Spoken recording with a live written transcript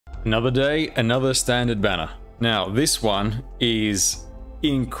Another day, another standard banner. Now, this one is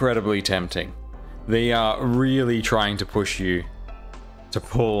incredibly tempting. They are really trying to push you to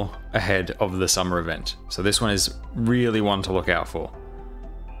pull ahead of the summer event. So this one is really one to look out for.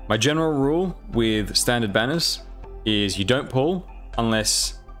 My general rule with standard banners is you don't pull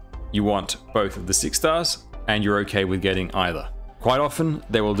unless you want both of the 6 stars and you're okay with getting either. Quite often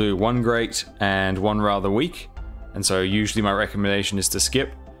they will do one great and one rather weak, and so usually my recommendation is to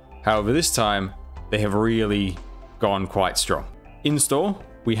skip. However, this time they have really gone quite strong. In store,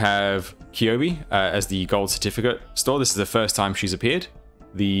 we have Ceobe as the gold certificate store. This is the first time she's appeared.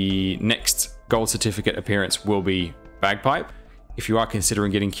 The next gold certificate appearance will be Bagpipe. If you are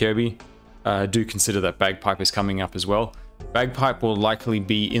considering getting Ceobe, do consider that Bagpipe is coming up as well. Bagpipe will likely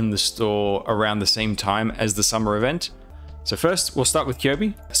be in the store around the same time as the summer event. So first, we'll start with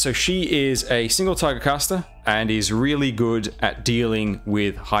Ceobe. So she is a single target caster and is really good at dealing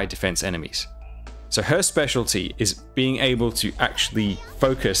with high defense enemies. So her specialty is being able to actually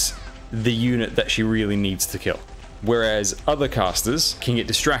focus the unit that she really needs to kill. Whereas other casters can get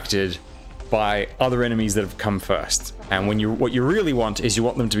distracted by other enemies that have come first. And what you really want is you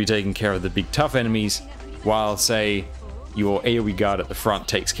want them to be taking care of the big tough enemies, while say your AoE guard at the front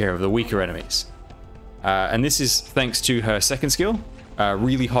takes care of the weaker enemies. And this is thanks to her second skill,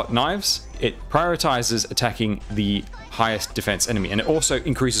 Really Hot Knives. It prioritizes attacking the highest defense enemy, and it also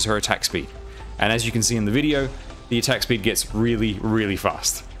increases her attack speed. And as you can see in the video, the attack speed gets really, really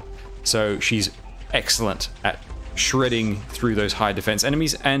fast. So she's excellent at shredding through those high defense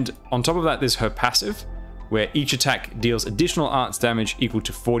enemies. And on top of that, there's her passive, where each attack deals additional arts damage equal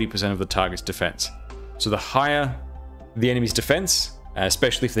to 40% of the target's defense. So the higher the enemy's defense,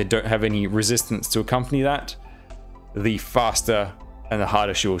 especially if they don't have any resistance to accompany that, the faster and the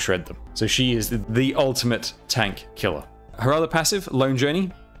harder she will shred them. So she is the ultimate tank killer. Her other passive, Lone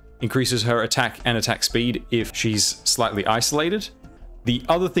Journey, increases her attack and attack speed if she's slightly isolated. The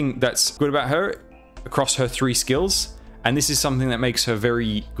other thing that's good about her, across her 3 skills, and this is something that makes her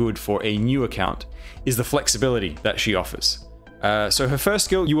very good for a new account, is the flexibility that she offers. So her first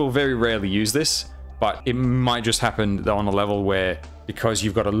skill, you will very rarely use this, but it might just happen on a level where, because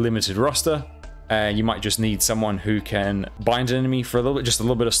you've got a limited roster, you might just need someone who can bind an enemy for a little bit, just a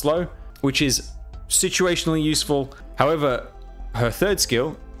little bit of slow, which is situationally useful. However, her third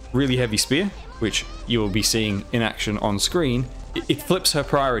skill, Really Heavy Spear, which you will be seeing in action on screen, it flips her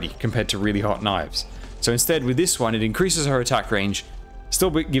priority compared to Really Hot Knives. So instead, with this one, it increases her attack range, still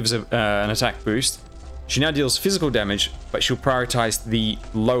gives an attack boost. She now deals physical damage, but she'll prioritize the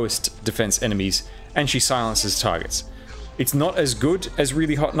lowest defense enemies, and she silences targets. It's not as good as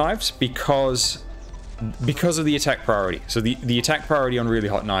Really Hot Knives because of the attack priority. So the attack priority on Really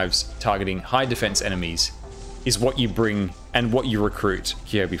Hot Knives targeting high defense enemies is what you bring and what you recruit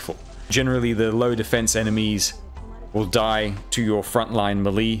Ceobe for. Generally, the low defense enemies will die to your frontline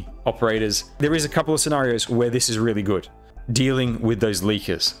melee operators. There is a couple of scenarios where this is really good. Dealing with those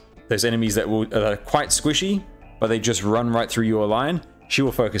leakers, those enemies that are quite squishy, but they just run right through your line, she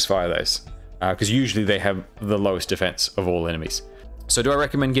will focus fire those. Because usually they have the lowest defense of all enemies. So do I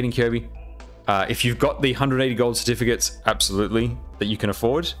recommend getting Ceobe? If you've got the 180 gold certificates, absolutely, that you can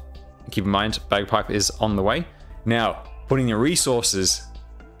afford. Keep in mind, Bagpipe is on the way. Now, putting your resources,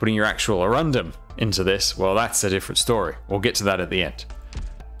 putting your actual Arundum into this, well, that's a different story. We'll get to that at the end.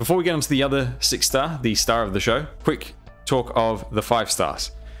 Before we get onto the other 6 star, the star of the show, quick talk of the 5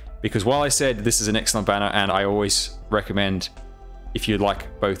 stars. Because while I said this is an excellent banner, and I always recommend if you'd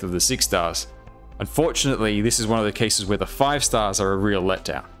like both of the 6 stars, unfortunately, this is one of the cases where the 5 stars are a real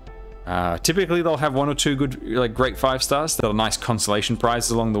letdown. Typically, they'll have 1 or 2 good, great 5 stars. They're nice consolation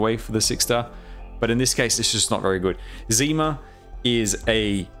prizes along the way for the 6 star. But in this case, it's just not very good. Zima is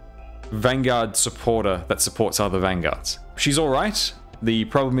a Vanguard supporter that supports other Vanguards. She's alright. The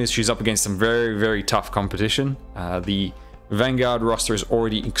problem is she's up against some very, very tough competition. The Vanguard roster is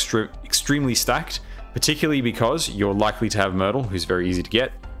already extremely stacked, particularly because you're likely to have Myrtle, who's very easy to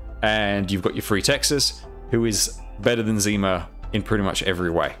get, and you've got your free Texas, who is better than Zima in pretty much every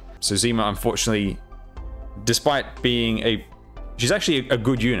way. So Zima, unfortunately, despite being she's actually a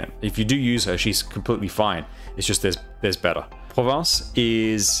good unit. If you do use her, she's completely fine. It's just there's better. Provence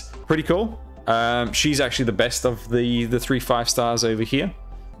is pretty cool. She's actually the best of the 3 5 stars over here.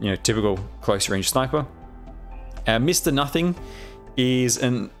 You know, typical close range sniper. Mr. Nothing is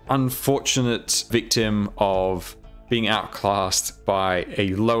an unfortunate victim of being outclassed by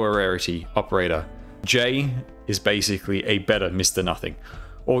a lower rarity operator. Jay is basically a better Mr. Nothing,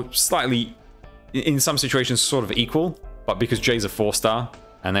 or slightly, in some situations, sort of equal, but because Jay's a 4-star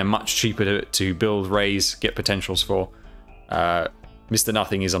and they're much cheaper to build, raise, get potentials for, Mr.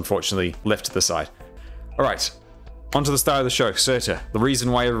 Nothing is unfortunately left to the side. All right, on to the star of the show, Surtr, the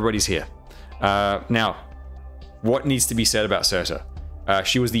reason why everybody's here. Now, what needs to be said about Surtr?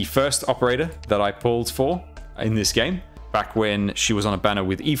 She was the first operator that I pulled for in this game, back when she was on a banner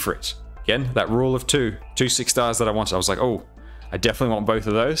with Ifrit. Again, that rule of two 6 stars that I wanted. I was like, oh, I definitely want both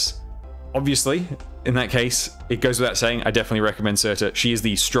of those. Obviously, in that case, it goes without saying, I definitely recommend Surtr. She is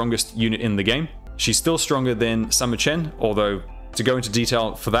the strongest unit in the game. She's still stronger than Summer Chen, although to go into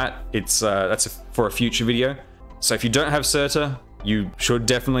detail for that, for a future video. So if you don't have Surtr, you should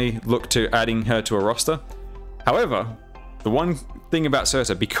definitely look to adding her to a roster. However, the one thing about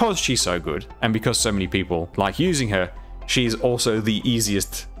Surtr, because she's so good, and because so many people like using her, she's also the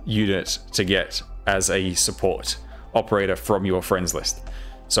easiest unit to get as a support operator from your friends list.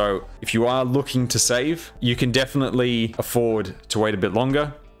 So if you are looking to save, you can definitely afford to wait a bit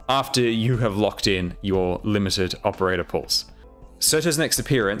longer after you have locked in your limited operator pools. Surtr's next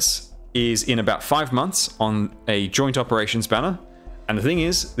appearance is in about 5 months on a joint operations banner. And the thing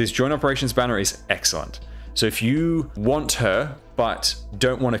is, this joint operations banner is excellent. So if you want her, but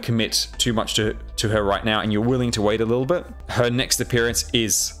don't want to commit too much to her right now, and you're willing to wait a little bit, her next appearance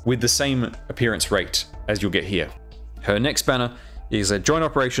is with the same appearance rate as you'll get here. Her next banner is a joint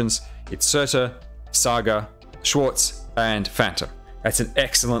operations. It's Surtr, Saga, Schwartz, and Phantom. That's an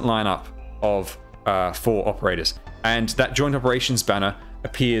excellent lineup of 4 operators. And that joint operations banner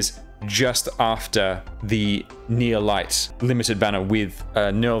appears just after the Near Light limited banner with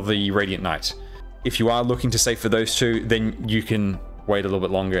Nil the Radiant Knight. If you are looking to save for those two, then you can wait a little bit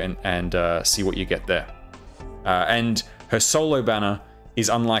longer and see what you get there. And her solo banner is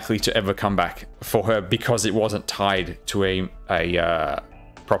unlikely to ever come back for her because it wasn't tied to a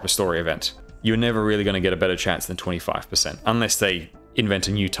proper story event. You're never really going to get a better chance than 25%, unless they invent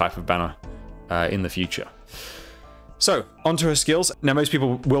a new type of banner in the future. So, onto her skills. Now, most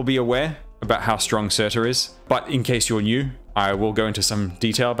people will be aware about how strong Surtr is, but in case you're new, I will go into some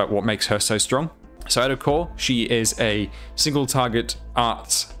detail about what makes her so strong. So at her core, she is a single target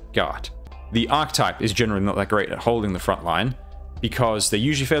arts guard. The archetype is generally not that great at holding the front line because they're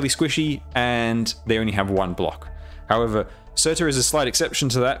usually fairly squishy and they only have 1 block. However, Surtr is a slight exception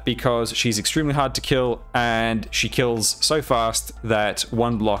to that because she's extremely hard to kill and she kills so fast that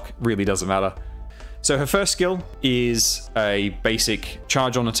 1 block really doesn't matter. So her first skill is a basic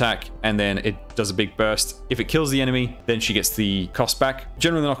charge on attack, and then it does a big burst. If it kills the enemy, then she gets the cost back.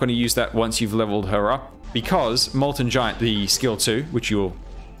 Generally not going to use that once you've leveled her up, because Molten Giant, the skill 2, which you'll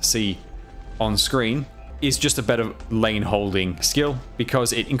see on screen, is just a better lane holding skill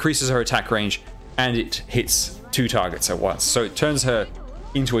because it increases her attack range and it hits 2 targets at once. So it turns her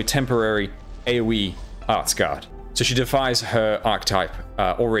into a temporary AoE arts guard. So she defies her archetype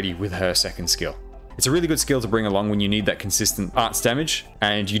already with her second skill. It's a really good skill to bring along when you need that consistent arts damage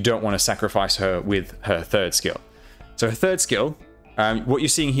and you don't want to sacrifice her with her third skill. So her third skill, what you're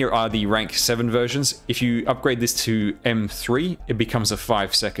seeing here are the rank 7 versions. If you upgrade this to M3, it becomes a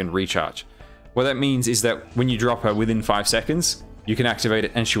 5-second recharge. What that means is that when you drop her within 5 seconds, you can activate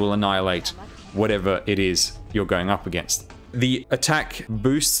it and she will annihilate whatever it is you're going up against. The attack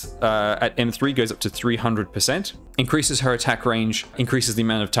boost at M3 goes up to 300%, increases her attack range, increases the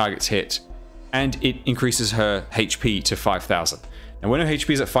amount of targets hit, and it increases her HP to 5,000. Now when her HP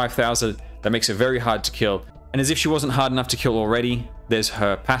is at 5,000, that makes her very hard to kill. And as if she wasn't hard enough to kill already, there's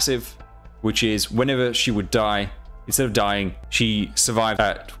her passive, which is whenever she would die, instead of dying, she survives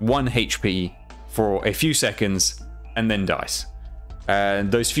at 1 HP for a few seconds and then dies. And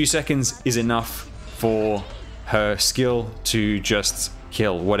those few seconds is enough for her skill to just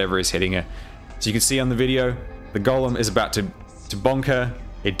kill whatever is hitting her. So you can see on the video, the golem is about to bonk her.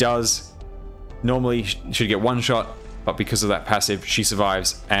 It does. Normally, she should get 1 shot, but because of that passive, she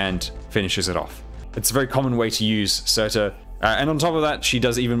survives and finishes it off. It's a very common way to use Surtr, and on top of that, she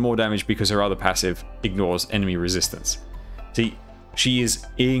does even more damage because her other passive ignores enemy resistance. See, she is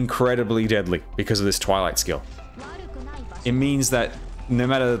incredibly deadly because of this Twilight skill. It means that no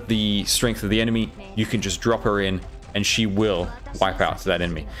matter the strength of the enemy, you can just drop her in and she will wipe out that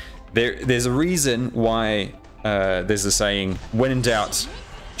enemy. There's a reason why there's a saying, when in doubt,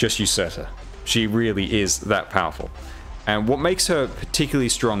 just use Surtr. She really is that powerful. And what makes her particularly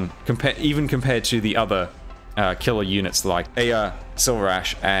strong, even compared to the other killer units like Aya, Silver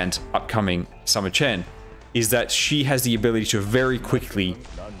Ash, and upcoming Summer Chen, is that she has the ability to very quickly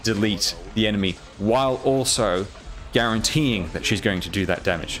delete the enemy while also guaranteeing that she's going to do that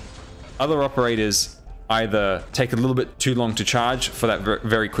damage. Other operators either take a little bit too long to charge for that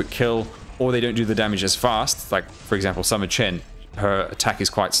very quick kill, or they don't do the damage as fast. Like, for example, Summer Chen, her attack is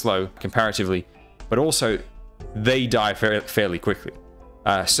quite slow comparatively, but also they die fairly quickly.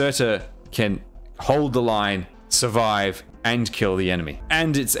 Surtr can hold the line, survive, and kill the enemy.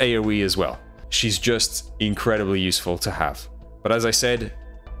 And it's AoE as well. She's just incredibly useful to have. But as I said,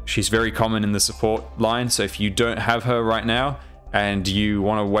 she's very common in the support line, so if you don't have her right now and you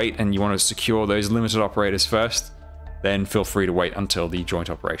want to wait and you want to secure those limited operators first, then feel free to wait until the joint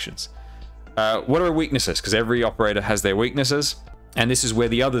operations. What are her weaknesses? Because every operator has their weaknesses, and this is where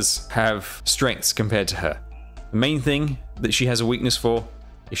the others have strengths compared to her. The main thing that she has a weakness for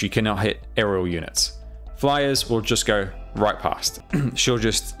is she cannot hit aerial units. Flyers will just go right past. She'll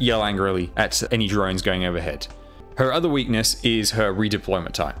just yell angrily at any drones going overhead. Her other weakness is her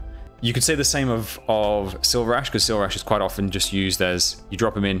redeployment time. You could say the same of Silverash, because Silverash is quite often just used as you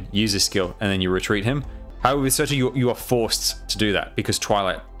drop him in, use his skill, and then you retreat him. However, with Surtr, you are forced to do that because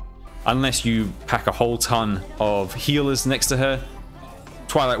Twilight, unless you pack a whole ton of healers next to her,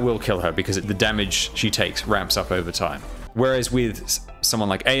 Twilight will kill her because the damage she takes ramps up over time. Whereas with someone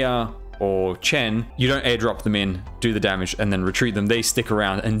like AR or Chen, you don't airdrop them in, do the damage, and then retreat them. They stick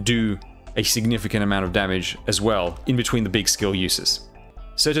around and do a significant amount of damage as well in between the big skill uses.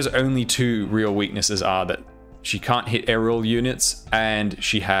 Surtr's only two real weaknesses are that she can't hit aerial units and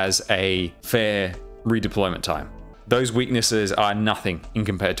she has a fair redeployment time. Those weaknesses are nothing in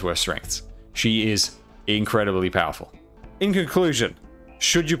compared to her strengths. She is incredibly powerful. In conclusion,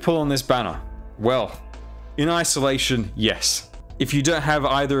 should you pull on this banner? Well, in isolation, yes. If you don't have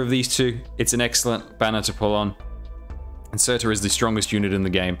either of these two, it's an excellent banner to pull on. And Surtr is the strongest unit in the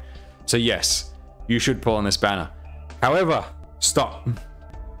game. So yes, you should pull on this banner. However, stop.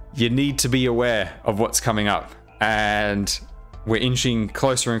 You need to be aware of what's coming up. And we're inching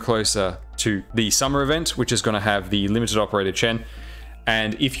closer and closer to the summer event, which is going to have the limited operator Chen.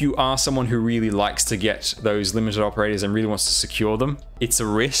 And if you are someone who really likes to get those limited operators and really wants to secure them, it's a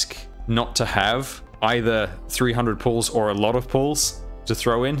risk not to have either 300 pulls or a lot of pulls to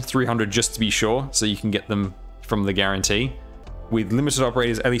throw in, 300 just to be sure, so you can get them from the guarantee. With limited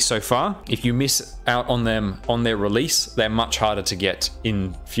operators, at least so far, if you miss out on them on their release, they're much harder to get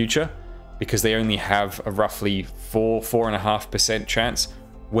in future because they only have a roughly 4.5% chance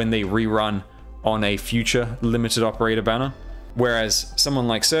when they rerun on a future limited operator banner. Whereas someone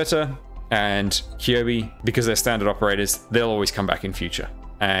like Surtr and Ceobe, because they're standard operators, they'll always come back in future.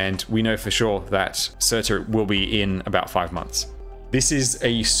 And we know for sure that Surtr will be in about 5 months. This is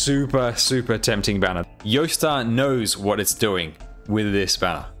a super, super tempting banner. Yostar knows what it's doing with this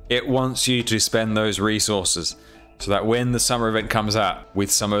banner. It wants you to spend those resources so that when the summer event comes out with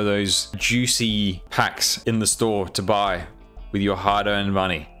some of those juicy packs in the store to buy with your hard-earned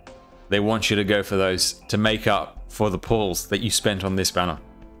money, they want you to go for those to make up for the pulls that you spent on this banner.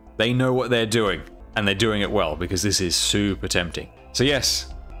 They know what they're doing, and they're doing it well because this is super tempting. So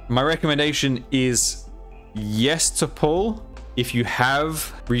yes, my recommendation is yes to pull if you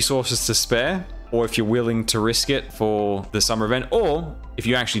have resources to spare, or if you're willing to risk it for the summer event, or if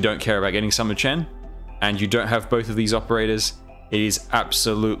you actually don't care about getting Summer Chen and you don't have both of these operators, it is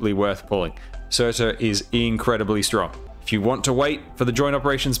absolutely worth pulling. Surtr is incredibly strong. If you want to wait for the joint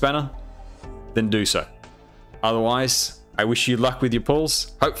operations banner, then do so. Otherwise, I wish you luck with your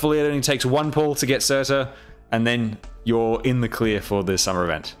pulls. Hopefully it only takes one pull to get Surtr, and then you're in the clear for the summer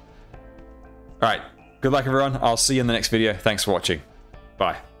event. Alright, good luck everyone. I'll see you in the next video. Thanks for watching.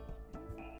 Bye.